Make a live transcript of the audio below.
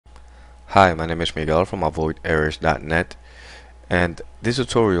Hi, my name is Miguel from avoiderrors.net, and this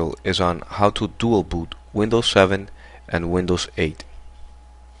tutorial is on how to dual boot Windows 7 and Windows 8.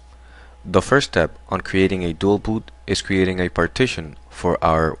 The first step on creating a dual boot is creating a partition for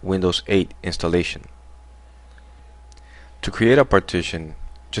our Windows 8 installation. To create a partition,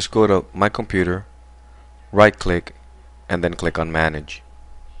 just go to My Computer, right click, and then click on Manage.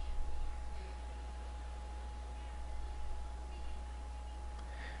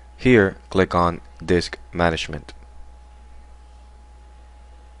 Here, click on Disk Management.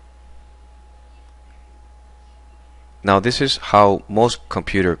 Now this is how most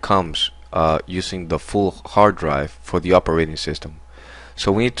computer comes using the full hard drive for the operating system.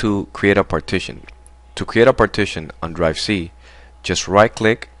 So we need to create a partition. To create a partition on drive C, just right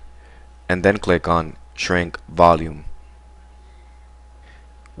click and then click on Shrink Volume.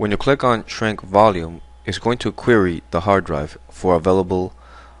 When you click on Shrink Volume, it's going to query the hard drive for available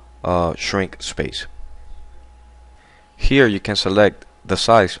shrink space. Here you can select the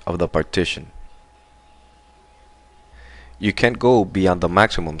size of the partition. You can't go beyond the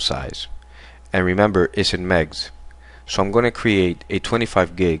maximum size, and remember it's in megs. So I'm going to create a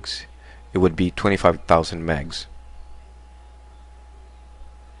 25 gigs. It would be 25,000 megs.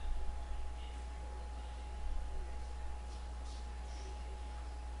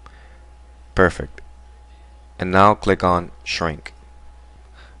 Perfect. And now click on Shrink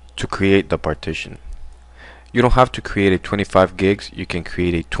to create the partition. You don't have to create a 25 gigs, you can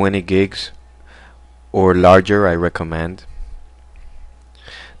create a 20 gigs or larger, I recommend.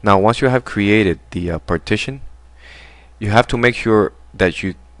 Now once you have created the partition, you have to make sure that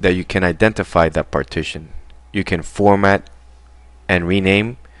you can identify that partition. You can format and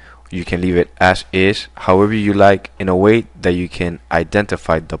rename, you can leave it as is, however you like, in a way that you can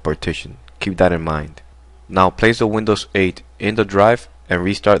identify the partition. Keep that in mind. Now place the Windows 8 in the drive and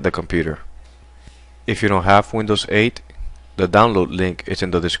restart the computer. If you don't have Windows 8, the download link is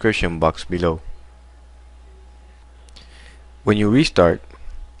in the description box below. When you restart,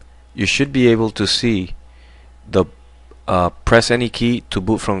 you should be able to see the press any key to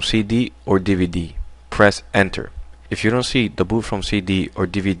boot from CD or DVD. Press enter. If you don't see the boot from CD or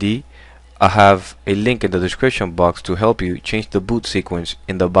DVD, I have a link in the description box to help you change the boot sequence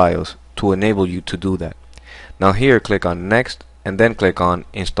in the BIOS to enable you to do that. Now here click on Next and then click on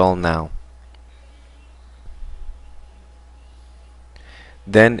Install Now.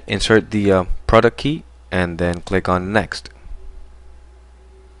 Then insert the product key and then click on Next.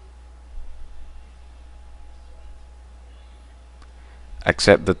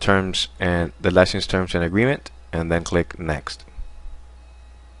 Accept the terms and the license terms and agreement and then click Next.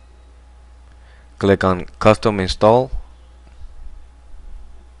 Click on Custom Install.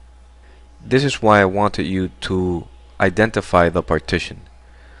 This is why I wanted you to identify the partition,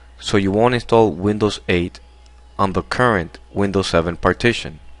 so you won't install Windows 8 on the current Windows 7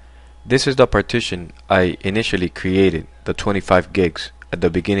 partition. This is the partition I initially created, the 25 gigs, at the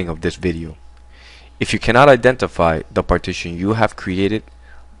beginning of this video. If you cannot identify the partition you have created,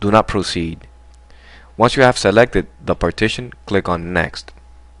 do not proceed. Once you have selected the partition, click on Next.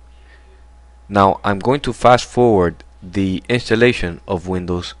 Now I'm going to fast forward the installation of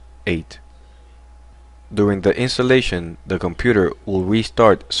Windows 8. During the installation, the computer will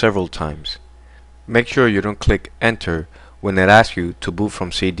restart several times. Make sure you don't click Enter when it asks you to boot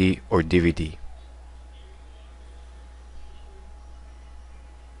from CD or DVD.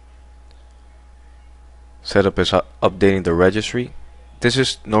 Setup is updating the registry. This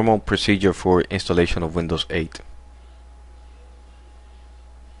is normal procedure for installation of Windows 8.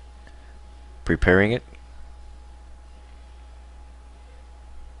 Preparing it.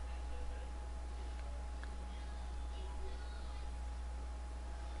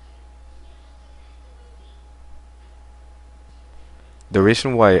 The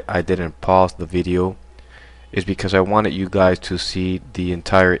reason why I didn't pause the video is because I wanted you guys to see the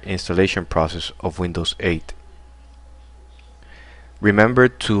entire installation process of Windows 8. Remember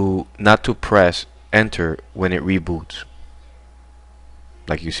not to press enter when it reboots,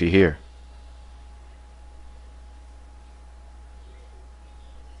 like you see here.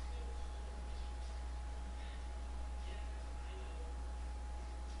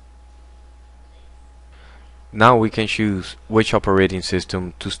 Now we can choose which operating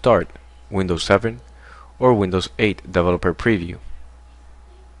system to start, Windows 7 or Windows 8 Developer Preview.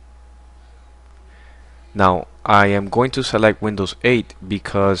 Now I am going to select Windows 8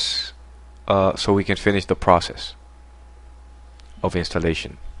 because so we can finish the process of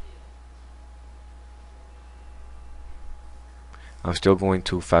installation. I'm still going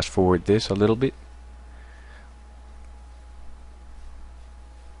to fast forward this a little bit.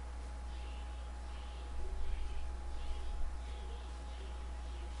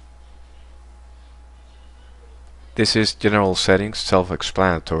 This is general settings,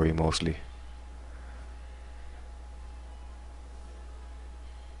 self-explanatory mostly.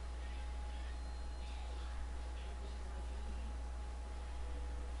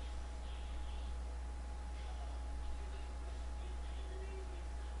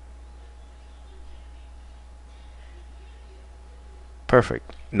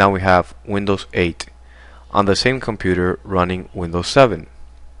 Perfect. Now we have Windows 8 on the same computer running Windows 7.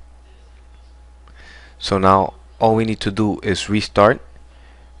 So now all we need to do is restart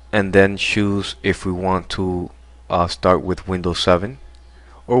and then choose if we want to start with Windows 7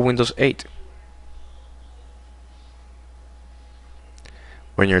 or Windows 8.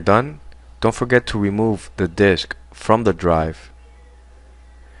 When you're done, don't forget to remove the disk from the drive.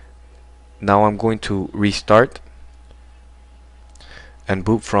 Now I'm going to restart and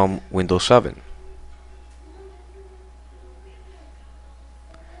boot from Windows 7.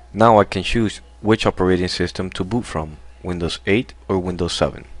 Now I can choose which operating system to boot from, Windows 8 or Windows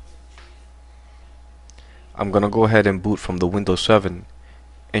 7. I'm gonna go ahead and boot from the Windows 7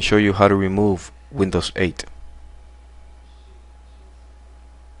 and show you how to remove Windows 8.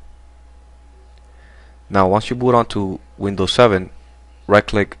 Now once you boot onto Windows 7, right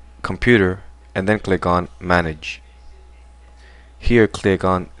click Computer and then click on Manage. Here click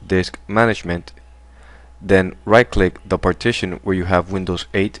on Disk Management, then right click the partition where you have Windows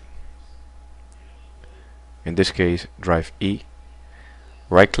 8, in this case drive E,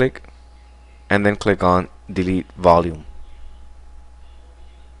 right click and then click on Delete Volume.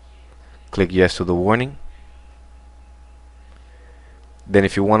 Click Yes to the warning. Then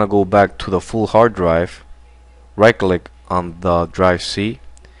if you want to go back to the full hard drive, right click on the drive C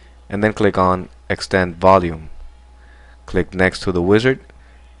and then click on Extend Volume. Click next to the wizard,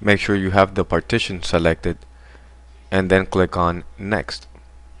 make sure you have the partition selected and then click on Next.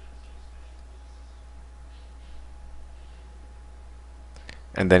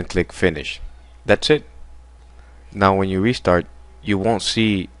 And then click Finish. That's it. Now when you restart, you won't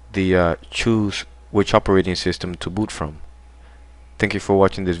see the choose which operating system to boot from. Thank you for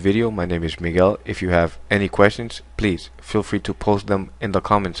watching this video. My name is Miguel. If you have any questions, please feel free to post them in the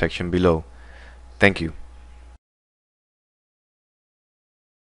comment section below. Thank you.